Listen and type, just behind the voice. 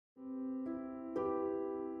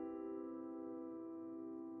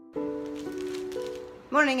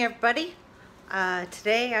Morning everybody.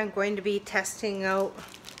 Today I'm going to be testing out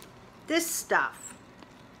this stuff.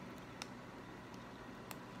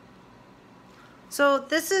 So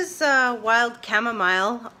this is wild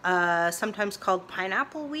chamomile, sometimes called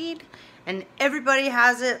pineapple weed, and everybody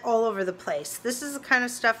has it all over the place. This is the kind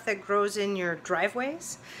of stuff that grows in your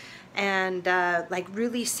driveways and like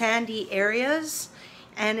really sandy areas,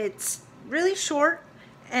 and it's really short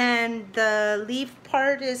and the leaf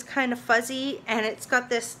part is kind of fuzzy, and it's got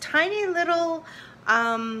this tiny little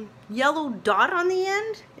yellow dot on the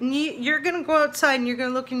end, and you're gonna go outside and you're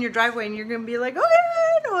gonna look in your driveway and you're gonna be like, oh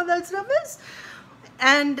yeah, I know what that stuff is.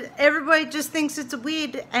 And everybody just thinks it's a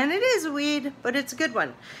weed, and it is a weed, but it's a good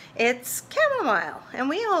one. It's chamomile, and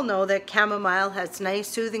we all know that chamomile has nice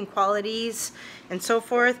soothing qualities and so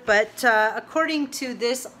forth, but according to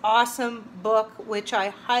this awesome book, which I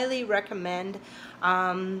highly recommend,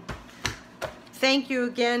 thank you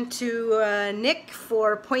again to Nick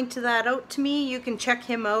for pointing that out to me. You can check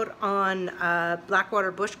him out on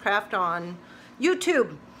Blackwater Bushcraft on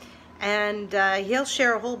YouTube. And he'll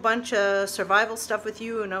share a whole bunch of survival stuff with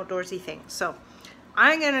you and outdoorsy things. So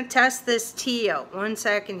I'm gonna test this tea out. 1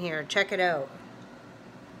 second here, check it out.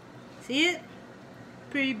 See it?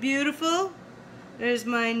 Pretty beautiful. There's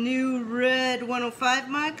my new red 105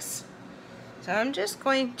 mugs. So I'm just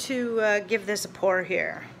going to give this a pour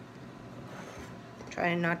here.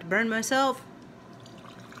 Trying not to burn myself.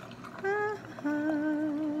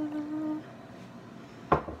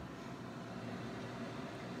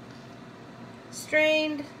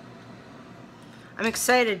 Strained. I'm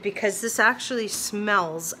excited because this actually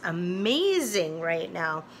smells amazing right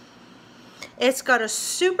now. It's got a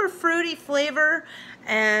super fruity flavor,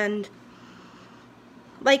 and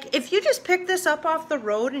like if you just pick this up off the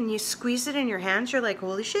road and you squeeze it in your hands, you're like,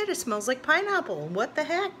 holy shit, it smells like pineapple. What the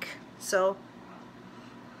heck? So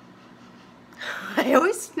I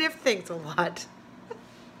always sniff things a lot.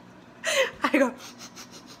 I go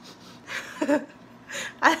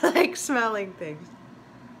I like smelling things.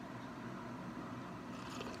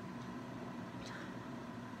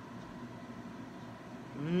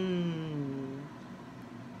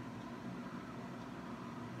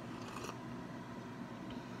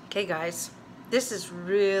 Okay guys, this is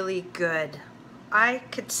really good. I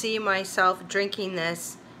could see myself drinking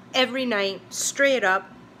this every night, straight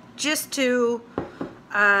up, just to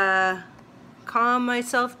calm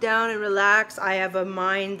myself down and relax. I have a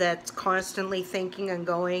mind that's constantly thinking and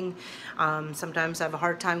going. Sometimes I have a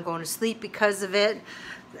hard time going to sleep because of it.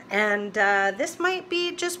 And this might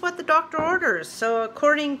be just what the doctor orders. So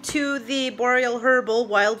according to the Boreal Herbal,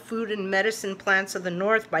 Wild Food and Medicine Plants of the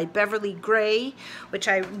North by Beverly Gray, which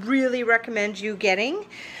I really recommend you getting,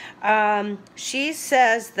 she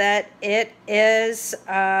says that it is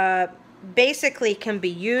basically can be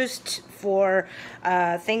used for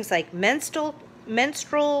things like menstrual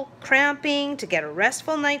cramping, to get a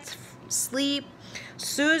restful night's sleep,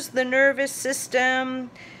 soothes the nervous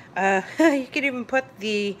system. You could even put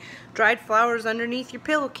the dried flowers underneath your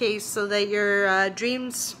pillowcase so that your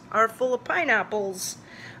dreams are full of pineapples.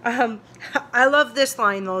 I love this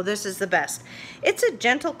line though, this is the best. It's a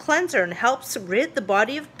gentle cleanser and helps rid the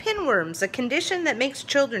body of pinworms, a condition that makes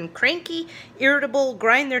children cranky, irritable,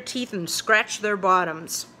 grind their teeth, and scratch their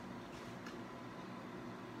bottoms.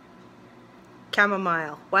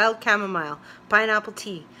 Chamomile, wild chamomile, pineapple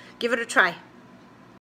tea. Give it a try.